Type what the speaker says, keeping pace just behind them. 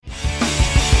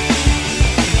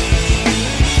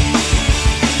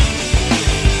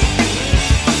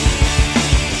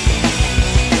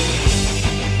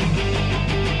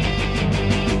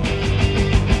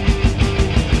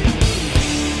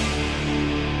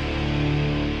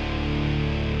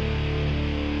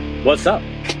What's up?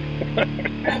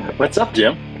 What's up,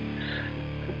 Jim?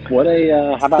 How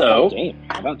about So, that game?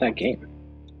 How about that game?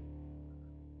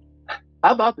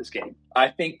 how about this game? I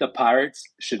think the Pirates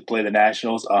should play the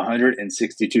Nationals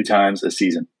 162 times a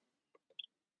season.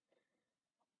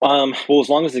 Well, as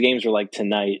long as the games are like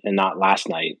tonight and not last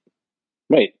night.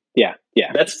 Wait, yeah.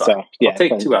 That's fine. So yeah, I'll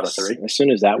take 2 out of 3. as soon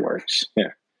as that works, yeah.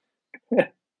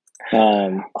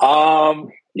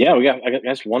 Yeah, we got I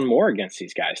guess one more against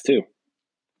these guys too.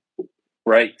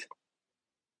 Right.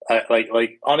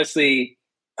 Honestly,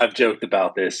 I've joked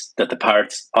about this that the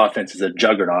Pirates' offense is a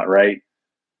juggernaut, right?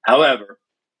 However,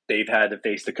 they've had to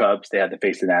face the Cubs, they had to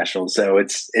face the Nationals, so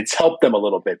it's helped them a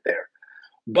little bit there.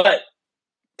 But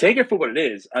take it for what it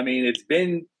is. I mean, it's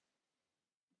been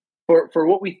for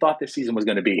what we thought this season was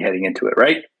going to be heading into it,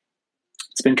 right?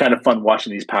 It's been kind of fun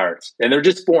watching these Pirates, and they're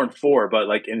just 4-4. But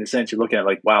like in a sense, you're looking at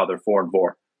like, wow, they're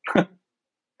 4-4.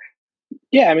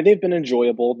 Yeah, I mean they've been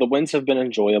enjoyable. The wins have been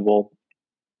enjoyable.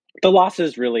 The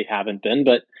losses really haven't been,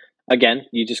 but again,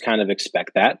 you just kind of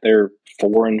expect that. They're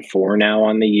 4-4 now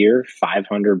on the year,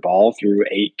 500 ball through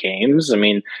 8 games. I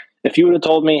mean, if you would have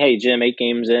told me, "Hey, Jim, 8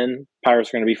 games in, Pirates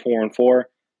are going to be 4-4,"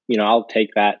 I'll take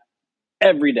that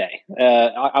every day.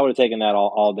 I would have taken that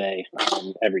all day,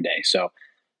 every day. So,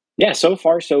 yeah, so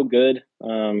far so good.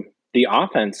 The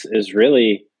offense is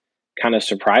really kind of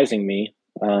surprising me.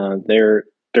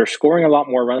 They're scoring a lot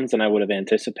more runs than I would have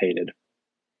anticipated.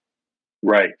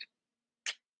 Right.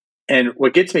 And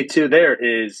what gets me too there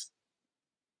is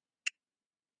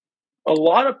a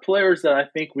lot of players that I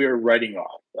think we are writing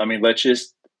off. I mean, let's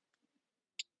just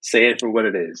say it for what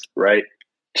it is, right?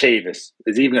 Chavis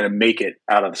is even going to make it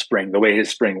out of the spring the way his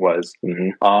spring was.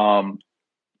 Mm-hmm.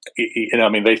 I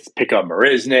mean, they pick up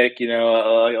Marisnik.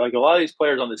 Like a lot of these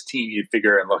players on this team, you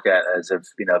figure and look at as if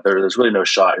there's really no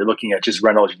shot. You're looking at just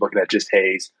Reynolds, you're looking at just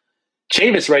Hayes.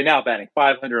 Chavis right now batting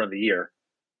 500 on the year,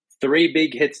 3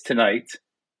 big hits tonight.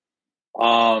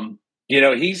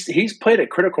 He's played a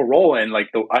critical role in I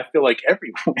feel like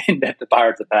every win that the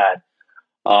Pirates have had.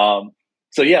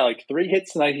 So yeah, like 3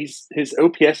 hits tonight. His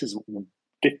OPS is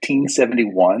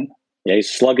 1571. Yeah,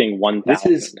 he's slugging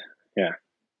 1,000.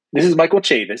 This is Michael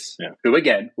Chavis, Yeah. who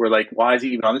again, we're like, why is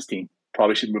he even on this team?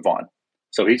 Probably should move on.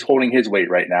 So he's holding his weight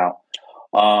right now.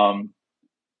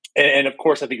 And of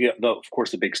course, I think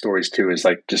the big stories too is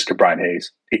like just Brian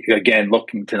Hayes. Again,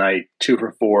 looking tonight, 2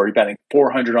 for 4. He's batting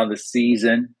 400 on the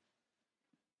season.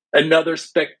 Another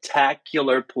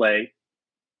spectacular play.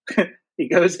 He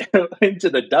goes into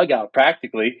the dugout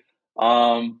practically.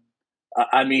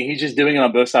 I mean, he's just doing it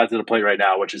on both sides of the plate right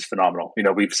now, which is phenomenal.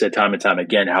 We've said time and time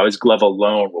again how his glove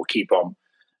alone will keep him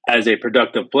as a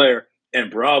productive player and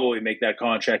probably make that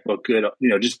contract look good,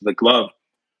 just for the glove.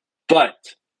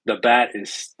 But the bat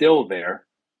is still there.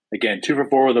 Again, 2 for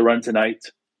 4 with a run tonight.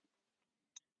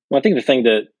 Well, I think the thing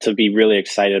to be really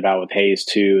excited about with Hayes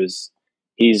too is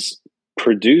he's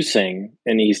producing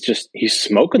and he's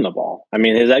smoking the ball. I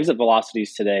mean, his exit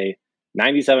velocities today,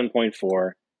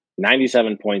 97.4,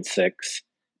 97.6,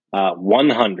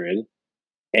 100,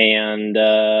 and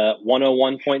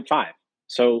 101.5.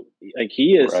 So like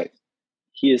he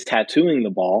is tattooing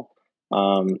the ball,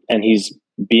 and he's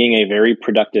being a very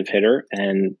productive hitter,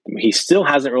 and he still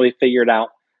hasn't really figured out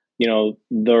the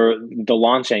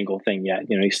launch angle thing yet.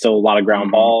 He's still a lot of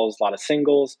ground balls, a lot of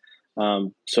singles.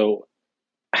 So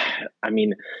I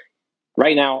mean,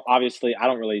 right now, obviously,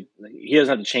 he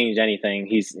doesn't have to change anything.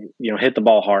 He's, hit the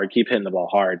ball hard, keep hitting the ball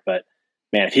hard. But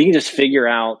man, if he can just figure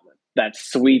out that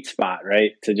sweet spot,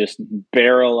 right, to just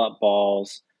barrel up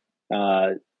balls,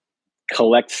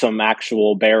 collect some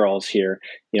actual barrels here,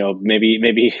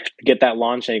 maybe get that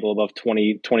launch angle above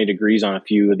 20 degrees on a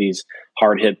few of these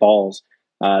hard hit balls.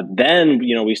 Then,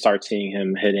 we start seeing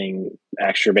him hitting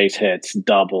extra base hits,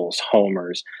 doubles,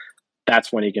 homers.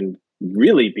 That's when he can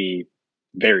really be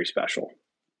very special.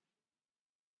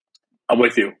 I'm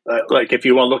with you. If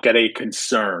you want to look at a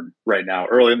concern right now,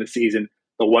 early in the season,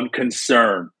 the one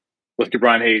concern with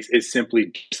Brian Hayes is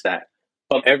simply just that.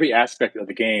 But every aspect of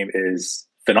the game is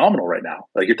phenomenal right now.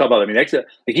 Like you're talking about,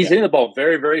 he's hitting the ball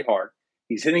very, very hard.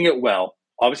 He's hitting it well.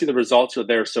 Obviously, the results are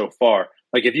there so far.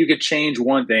 Like if you could change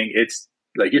one thing, it's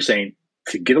like you're saying,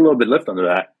 to get a little bit lift under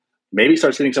that, maybe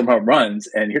start hitting some home runs,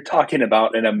 and you're talking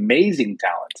about an amazing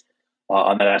talent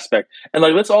on that aspect. And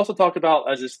let's also talk about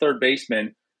as his third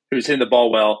baseman who's hitting the ball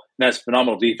well and has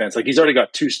phenomenal defense. Like he's already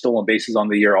got 2 stolen bases on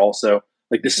the year also.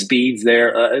 Like the speed's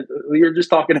there. You're just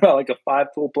talking about like a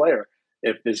 5-tool player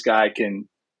if this guy can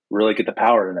really get the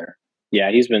power in there.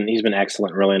 Yeah, he's been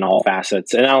excellent really in all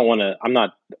facets. And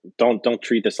don't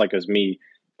treat this like it was me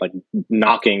like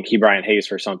knocking Ke'Bryan Hayes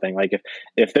for something. Like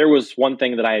if there was one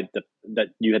thing that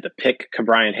you had to pick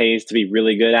Ke'Bryan Hayes to be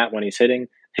really good at when he's hitting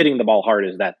the ball hard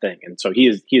is that thing, and so he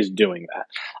is doing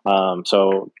that.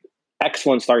 So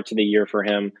excellent start to the year for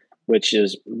him, which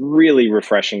is really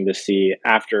refreshing to see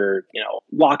after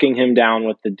locking him down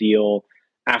with the deal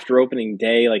after opening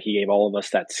day. Like he gave all of us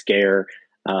that scare,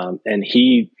 and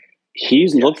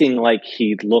he's looking like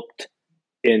he looked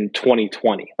in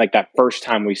 2020, like that first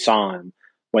time we saw him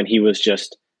when he was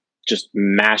just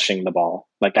mashing the ball.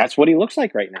 Like that's what he looks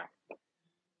like right now.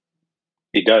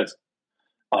 He does.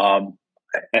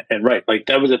 And right, like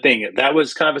that was a thing. That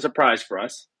was kind of a surprise for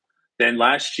us. Then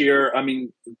last year, I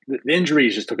mean, the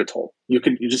injuries just took a toll. You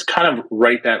just kind of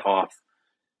write that off.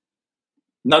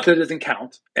 Not that it doesn't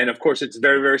count. And of course, it's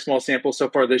very, very small sample so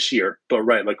far this year. But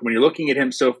right, like when you're looking at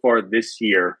him so far this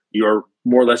year, you're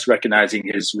more or less recognizing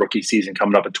his rookie season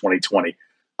coming up in 2020,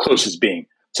 closest being.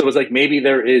 So it's like maybe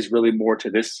there is really more to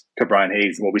this Ke'Bryan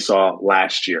Hayes than what we saw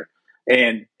last year.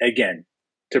 And again,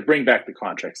 to bring back the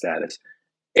contract status,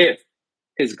 if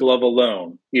his glove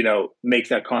alone, makes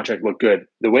that contract look good,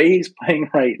 the way he's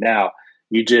playing right now,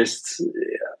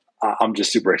 I'm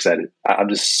just super excited. I'm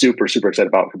just super, super excited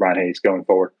about Ke'Bryan Hayes going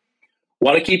forward.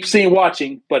 Want to keep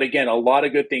watching, but again, a lot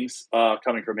of good things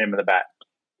coming from him in the bat.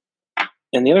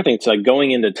 And the other thing, so like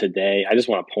going into today, I just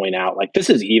want to point out, like this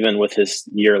is even with his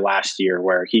year last year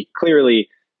where he clearly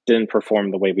didn't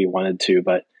perform the way we wanted to.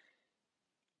 But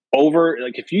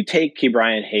if you take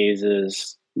Ke'Bryan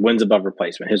Hayes' wins above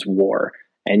replacement, his WAR,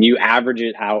 and you average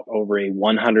it out over a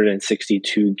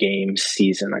 162 game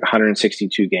season, like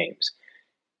 162 games,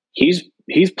 he's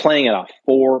playing at a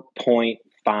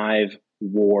 4.5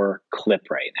 WAR clip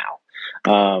right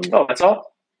now. That's all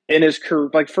in his career,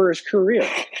 like for his career.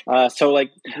 So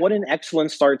like, what an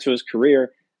excellent start to his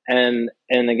career. And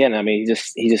again, I mean,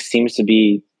 he just seems to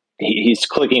be he's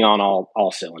clicking on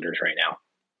all cylinders right now.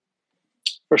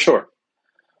 For sure.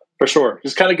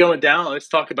 Just kind of going down. Let's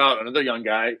talk about another young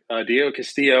guy. Diego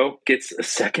Castillo gets a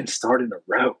second start in a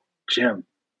row. Jim,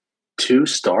 2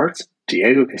 starts,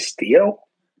 Diego Castillo,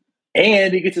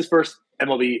 and he gets his first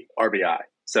MLB RBI.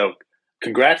 So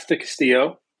congrats to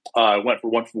Castillo. Went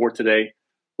for 1 for 4 today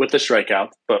with the strikeout,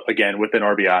 but again, with an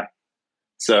RBI.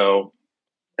 So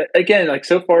again, like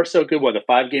so far, so good. What, a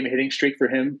 5-game hitting streak for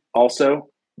him also?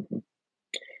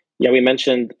 Yeah, we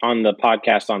mentioned on the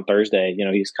podcast on Thursday,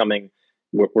 he's coming.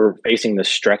 We're facing the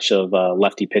stretch of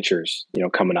lefty pitchers,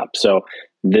 coming up. So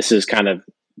this is kind of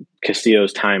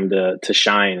Castillo's time to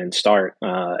shine and start.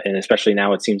 And especially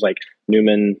now it seems like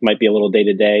Newman might be a little day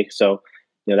to day. So,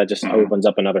 that just opens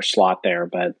up another slot there.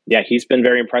 But yeah, he's been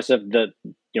very impressive.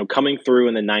 Coming through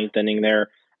in the 9th inning there,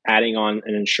 adding on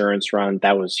an insurance run,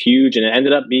 that was huge. And it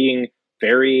ended up being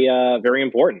very, very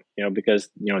important, because,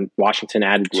 Washington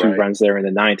added 2 runs there in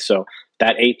the 9th. So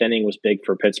that 8th inning was big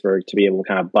for Pittsburgh to be able to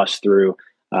kind of bust through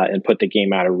and put the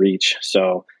game out of reach.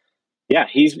 So yeah,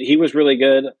 he was really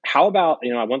good. How about,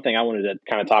 one thing I wanted to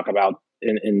kind of talk about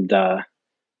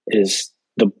is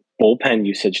the bullpen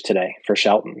usage today for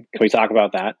Shelton. Can we talk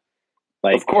about that?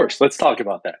 Like, of course, let's talk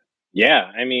about that. Yeah.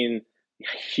 I mean,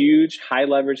 huge high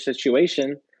leverage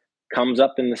situation comes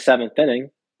up in the 7th inning,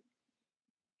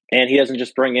 and he doesn't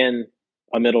just bring in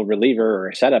a middle reliever or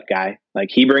a setup guy. Like,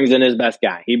 he brings in his best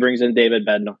guy. He brings in David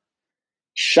Bednar,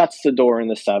 shuts the door in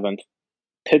the 7th,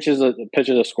 pitches a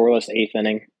scoreless 8th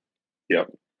inning.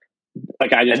 Yep.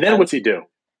 And then what's he do?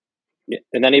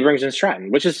 And then he brings in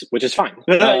Stratton, which is fine.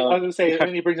 I was going to say, and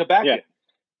then he brings him back in.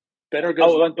 Bednar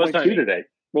goes 1.2 today.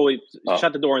 Well, he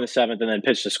shut the door in the 7th and then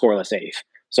pitched a scoreless 8th.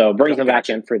 So brings him back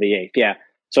in for the 8th. Yeah.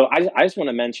 So I just want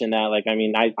to mention that, like, I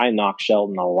mean, I knock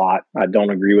Shelton a lot. I don't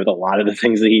agree with a lot of the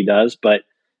things that he does, but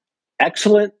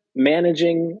excellent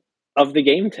managing of the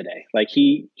game today. Like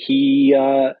he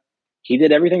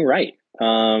did everything right.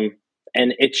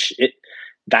 And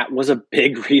that was a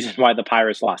big reason why the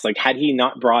Pirates lost. Like, had he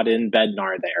not brought in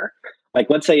Bednar there, like,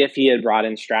 let's say if he had brought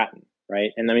in Stratton, right?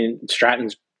 And I mean,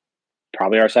 Stratton's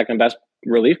probably our second best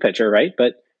relief pitcher, right?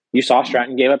 But you saw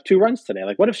Stratton gave up 2 runs today.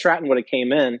 Like, what if Stratton would have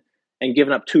came in and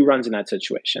given up 2 runs in that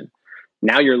situation?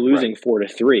 Now you're losing 4-3.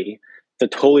 It's a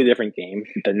totally different game.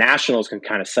 The Nationals can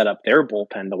kind of set up their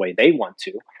bullpen the way they want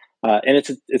to, and it's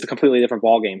a completely different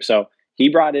ball game. So he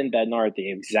brought in Bednar at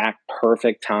the exact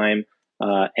perfect time,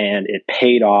 and it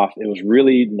paid off. It was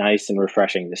really nice and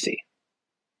refreshing to see.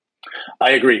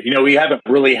 I agree. We haven't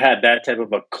really had that type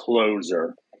of a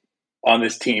closer on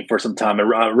this team for some time.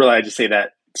 I just say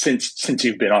that since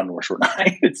you've been on North Shore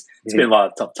 9, it's been a lot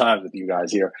of tough times with you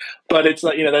guys here. But it's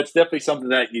like, that's definitely something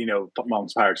that,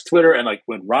 amongst Pirates Twitter, and like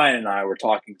when Ryan and I were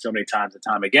talking so many times and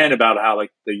time again about how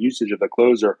like the usage of the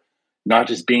closer not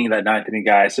just being that ninth inning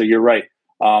guy. So you're right.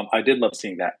 I did love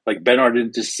seeing that. Like Bednar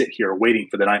didn't just sit here waiting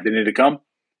for the ninth inning to come.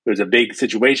 It was a big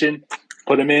situation.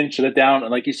 Put him in, shut it down,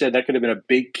 and like you said, that could have been a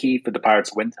big key for the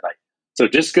Pirates to win tonight. So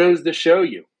it just goes to show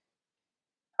you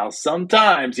how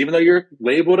sometimes, even though you're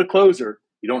labeled a closer,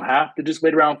 you don't have to just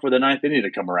wait around for the ninth inning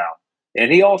to come around.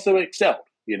 And he also excelled,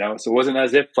 so it wasn't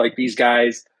as if like these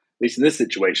guys, at least in this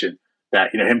situation,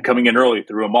 that him coming in early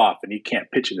threw him off and he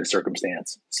can't pitch in this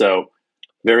circumstance. So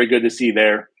very good to see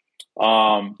there.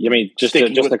 Just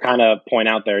to kind of point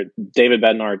out there, David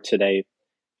Bednar today,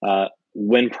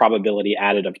 win probability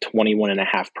added of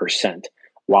 21.5%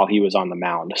 while he was on the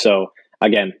mound. So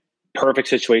again, perfect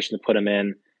situation to put him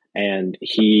in, and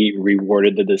he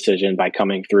rewarded the decision by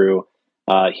coming through.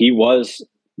 He was,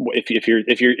 if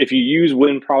you use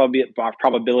win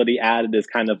probability added as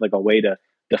kind of like a way to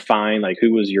define like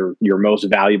who was your most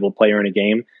valuable player in a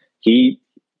game, he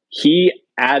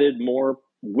added more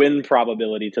win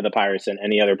probability to the Pirates than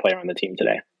any other player on the team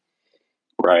today.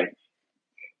 Right.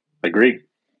 Agreed.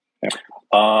 Yeah.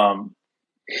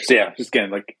 So yeah, just again,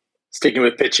 like sticking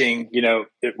with pitching,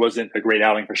 it wasn't a great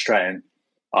outing for Stratton.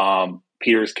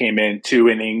 Peters came in 2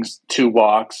 innings, 2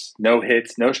 walks, no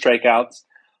hits, no strikeouts.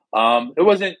 It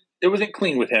wasn't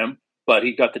clean with him, but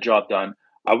he got the job done.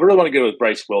 I really want to go with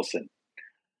Bryce Wilson.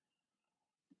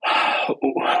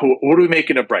 What are we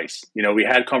making of Bryce? We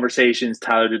had conversations.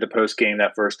 Tyler did the post game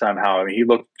that first time. He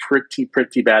looked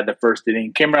pretty bad the first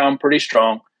inning. Came around pretty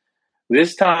strong.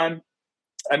 This time,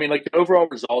 the overall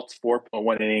results: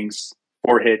 4.1 innings,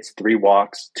 4 hits, 3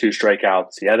 walks, 2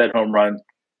 strikeouts. He had that home run,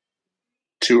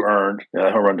 2 earned.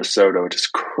 That home run to Soto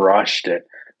just crushed it.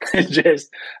 Just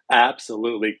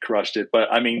absolutely crushed it. But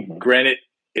granted,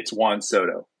 it's Juan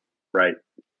Soto, right?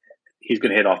 He's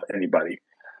going to hit off anybody.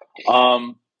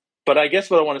 But I guess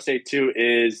what I want to say too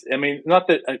is, not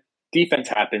that defense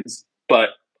happens, but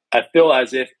I feel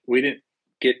as if we didn't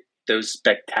get those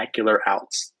spectacular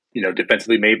outs,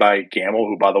 defensively made by Gamble,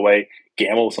 who, by the way,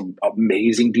 Gamble, some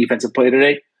amazing defensive play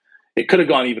today. It could have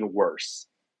gone even worse.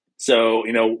 So,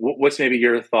 what's maybe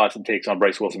your thoughts and takes on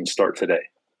Bryce Wilson's start today?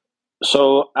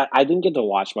 So I didn't get to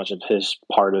watch much of his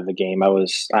part of the game.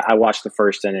 I watched the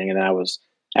first inning, and then I was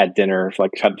at dinner for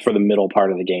the middle part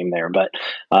of the game there. But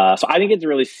so I didn't get to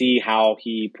really see how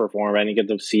he performed. I didn't get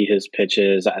to see his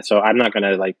pitches. So I'm not going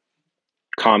to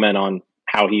comment on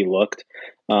how he looked.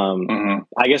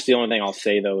 I guess the only thing I'll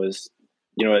say though is,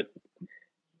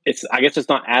 I guess it's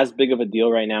not as big of a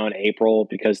deal right now in April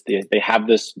because they have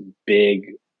this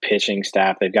big pitching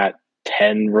staff. They've got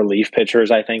 10 relief pitchers,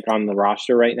 I think, on the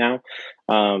roster right now.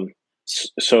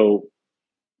 So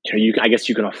I guess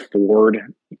you can afford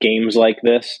games like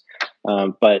this,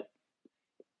 but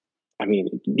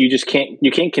you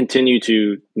can't continue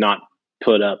to not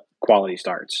put up quality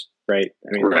starts, right?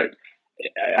 Right.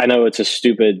 I know it's a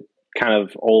stupid kind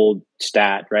of old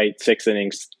stat, right? 6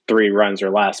 innings, 3 runs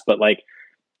or less, but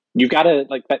you've got to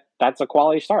that's a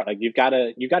quality start. You've got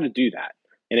to do that,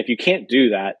 and if you can't do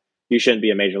that, you shouldn't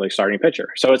be a major league starting pitcher.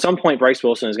 So at some point, Bryce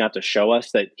Wilson is going to have to show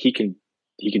us that he can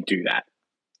do that.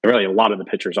 Really, a lot of the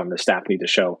pitchers on the staff need to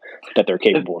show that they're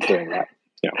capable of doing that.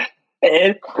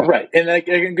 And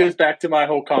it goes back to my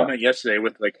whole comment yesterday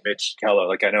with Mitch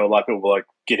Keller. I know a lot of people will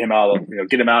get him out of here,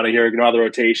 get him out of the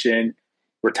rotation.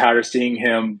 We're tired of seeing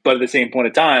him, but at the same point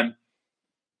in time,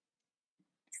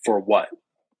 for what?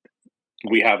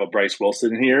 We have a Bryce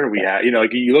Wilson here. We have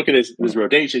you look at his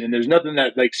rotation, and there's nothing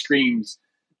that screams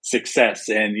success.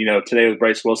 And today with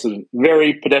Bryce Wilson,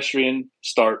 very pedestrian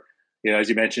start. As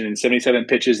you mentioned, in 77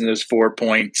 pitches in those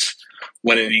 4.1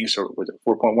 innings, or was it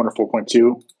 4.1 or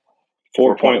 4.2?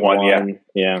 4.1,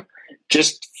 yeah.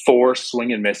 Just 4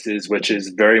 swing and misses, which is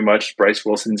very much Bryce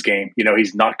Wilson's game.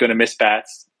 He's not going to miss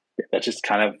bats. That's just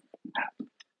kind of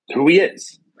who he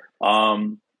is.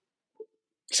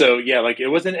 So yeah,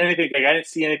 it wasn't anything. I didn't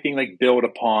see anything build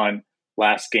upon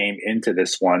last game into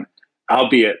this one.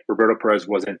 Albeit Roberto Perez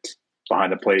wasn't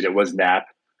behind the plate. It was Knapp,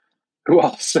 who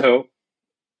also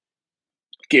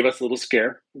gave us a little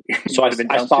scare. So I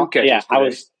saw. Yeah,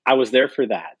 I was there for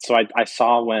that. So I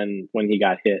saw when he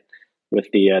got hit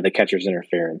with the catcher's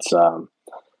interference.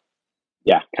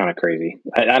 Yeah, kind of crazy.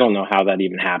 I don't know how that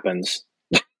even happens.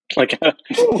 But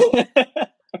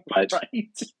right.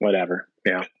 Whatever.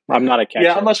 Yeah, I'm not a catcher.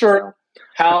 Yeah, I'm not sure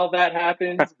how that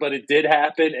happens, but it did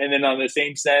happen. And then on the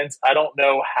same sense, I don't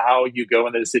know how you go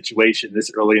into a situation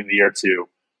this early in the year too,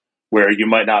 where you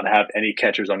might not have any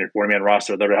catchers on your 40-man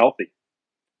roster that are healthy.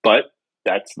 But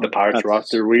that's the Pirates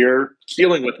roster we are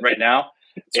dealing with right now.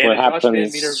 And what happens, Josh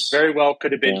Van Meter very well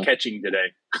could have been catching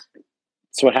today.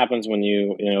 That's what happens when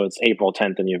it's April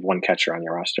 10th and you have one catcher on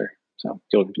your roster. So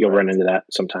you'll run into that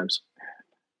sometimes.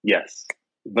 Yes.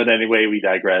 But anyway, we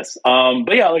digress.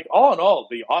 But yeah, like all in all,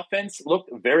 the offense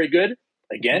looked very good.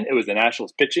 Again, it was the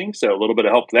Nationals pitching, so a little bit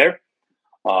of help there.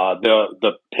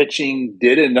 The pitching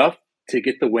did enough to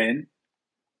get the win.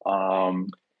 I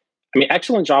mean,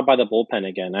 excellent job by the bullpen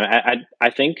again. I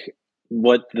think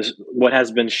what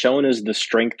has been shown is the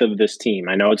strength of this team.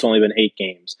 I know it's only been 8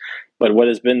 games, but what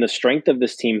has been the strength of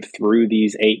this team through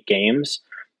these 8 games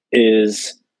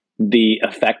is the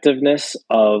effectiveness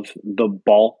of the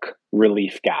bulk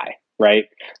relief guy, right?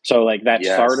 So like that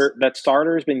Yes. starter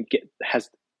has.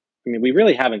 I mean, we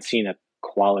really haven't seen a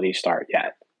quality start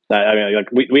yet. I mean,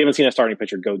 like we haven't seen a starting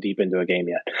pitcher go deep into a game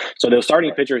yet. So those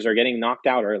starting pitchers are getting knocked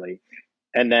out early.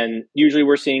 And then usually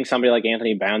we're seeing somebody like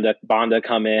Anthony Banda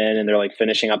come in and they're like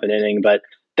finishing up an inning. But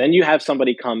then you have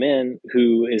somebody come in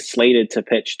who is slated to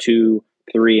pitch 2,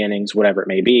 3 innings, whatever it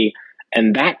may be.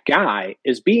 And that guy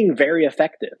is being very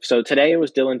effective. So today it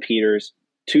was Dylan Peters,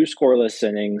 2 scoreless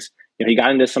innings. You know, he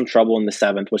got into some trouble in the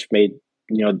 7th, which made,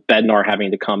 Bednar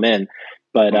having to come in.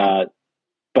 But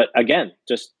again,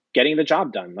 just getting the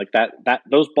job done. Like that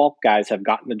those bulk guys have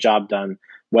gotten the job done,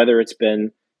 whether it's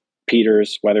been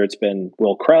Peters, whether it's been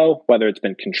Will Crow, whether it's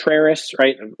been Contreras,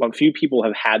 right? A few people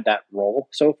have had that role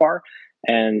so far,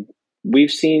 and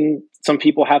we've seen some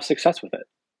people have success with it.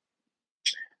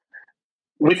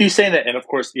 With you saying that, and of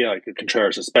course, yeah, like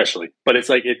Contreras especially, but it's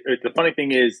like the funny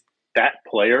thing is that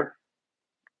player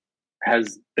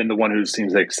has been the one who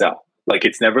seems to excel. Like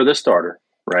it's never the starter,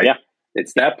 right? Yeah.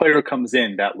 It's that player who comes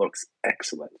in that looks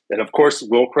excellent. And of course,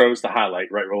 Will Crow's the highlight,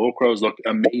 right? Will Crow's looked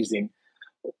amazing.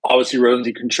 Obviously,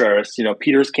 Rosie Contreras,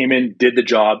 Peters came in, did the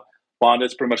job.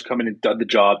 Bonda's pretty much come in and done the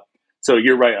job. So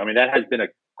you're right. I mean, that has been a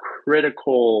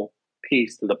critical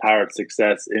piece to the Pirates'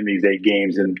 success in these 8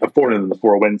 games and affording them the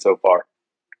 4 wins so far.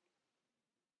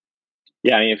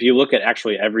 Yeah, I mean, if you look at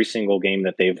actually every single game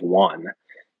that they've won,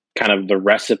 kind of the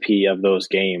recipe of those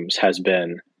games has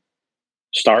been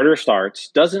starter starts,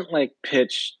 doesn't like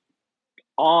pitch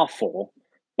awful,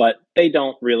 but they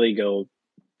don't really go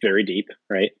very deep,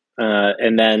 right?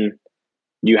 And then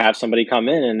you have somebody come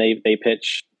in and they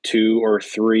pitch 2 or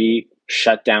 3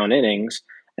 shutdown innings,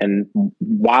 and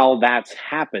while that's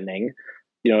happening,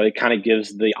 it kind of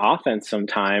gives the offense some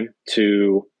time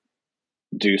to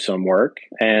do some work,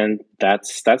 and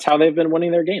that's how they've been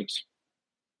winning their games.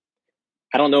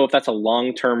 I don't know if that's a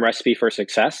long-term recipe for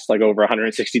success, like over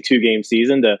 162 game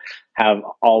season, to have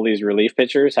all these relief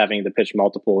pitchers having to pitch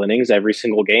multiple innings every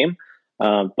single game.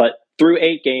 But through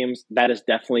 8 games, that has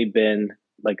definitely been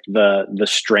like the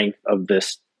strength of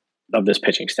this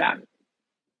pitching staff.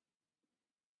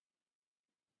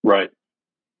 Right.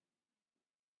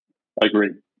 I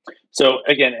agree. So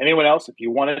again, anyone else, if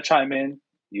you want to chime in,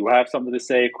 you have something to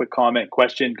say, quick comment,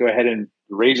 question, go ahead and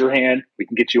raise your hand. We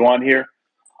can get you on here.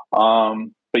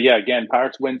 But yeah, again,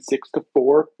 Pirates win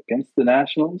 6-4 against the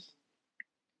Nationals.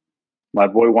 My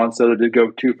boy Juan Soto did go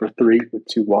 2 for 3 with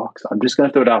 2 walks. I'm just going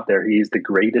to throw it out there. He's the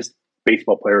greatest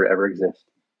baseball player to ever exist.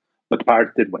 But the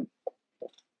Pirates did win.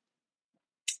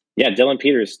 Yeah, Dylan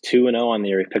Peters, 2-0 on the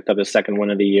year. He picked up his 2nd win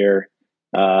of the year.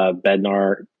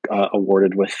 Bednar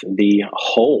awarded with the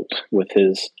hold with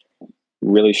his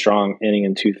really strong inning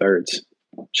and 2/3,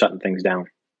 shutting things down.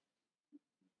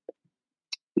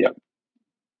 Yep.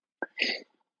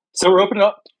 So we're opening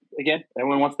up again.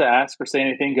 Anyone wants to ask or say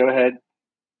anything, go ahead.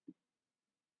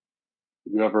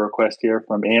 You have a request here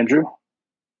from Andrew.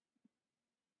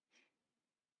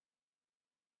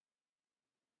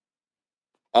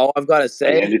 All I've got to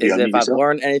say is if I've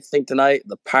learned anything tonight,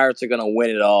 the Pirates are going to win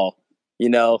it all.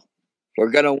 We're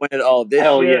going to win it all this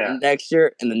year, and next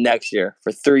year, and the next year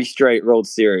for 3 straight World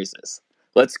Series.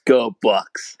 Let's go,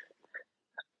 Bucks.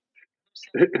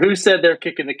 Who said they're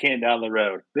kicking the can down the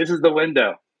road? This is the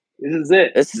window. This is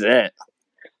it. This is it.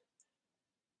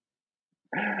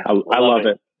 I love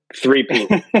it. 3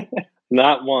 people.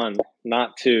 Not 1,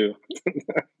 not 2.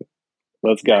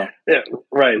 Let's go. Yeah,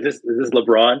 right. Is this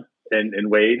LeBron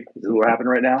and Wade? Is this what happened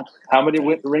right now? How many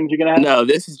rings are you going to have? No,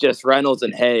 this is just Reynolds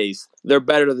and Hayes. They're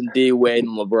better than D, Wade,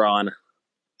 and LeBron.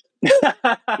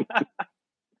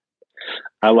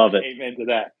 I love it. Amen to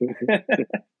that.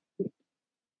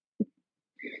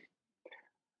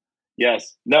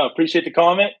 Yes. No, appreciate the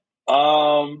comment.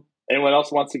 Anyone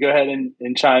else wants to go ahead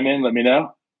and chime in, let me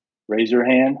know. Raise your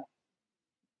hand.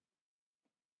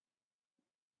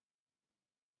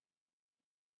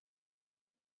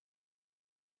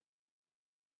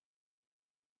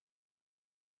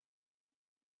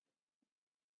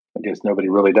 I guess nobody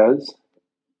really does.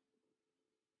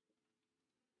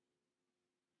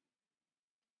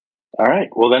 All right.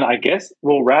 Well, then I guess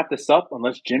we'll wrap this up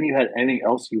unless, Jim, you had anything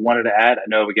else you wanted to add. I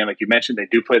know, again, like you mentioned, they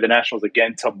do play the Nationals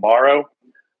again tomorrow.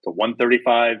 It's a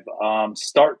 135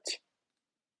 start.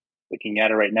 Looking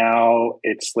at it right now,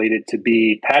 it's slated to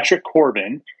be Patrick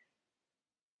Corbin,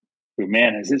 who,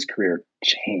 man, has his career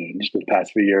changed the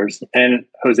past few years, and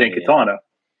Jose Quintana,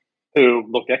 who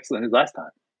looked excellent his last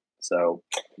time. So,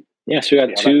 yeah, so we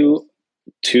got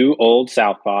two old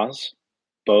southpaws,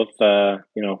 both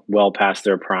well past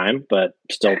their prime, but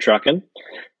still trucking.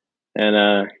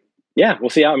 And we'll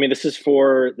see how. I mean, this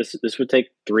would take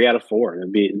 3 out of 4.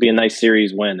 It'd be a nice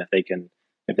series win if they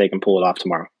can pull it off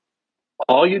tomorrow.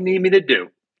 All you need me to do,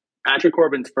 Patrick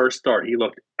Corbin's first start, he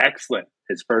looked excellent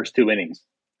his first 2 innings,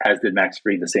 as did Max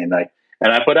Fried the same night.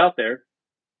 And I put out there,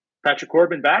 Patrick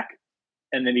Corbin back,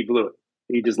 and then he blew it.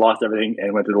 He just lost everything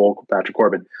and went to the old Patrick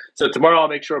Corbin. So tomorrow I'll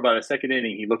make sure by the second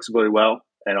inning he looks really well,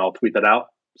 and I'll tweet that out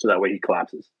so that way he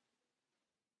collapses.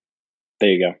 There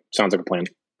you go. Sounds like a plan.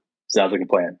 Sounds like a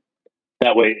plan.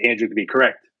 That way Andrew can be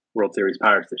correct. World Series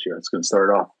Pirates this year. It's going to start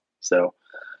off. So,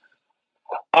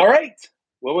 all right.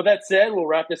 Well, with that said, we'll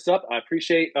wrap this up. I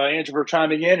appreciate Andrew for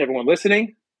chiming in. Everyone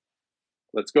listening,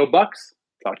 let's go Bucks.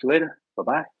 Talk to you later.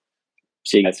 Bye-bye.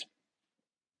 See you guys.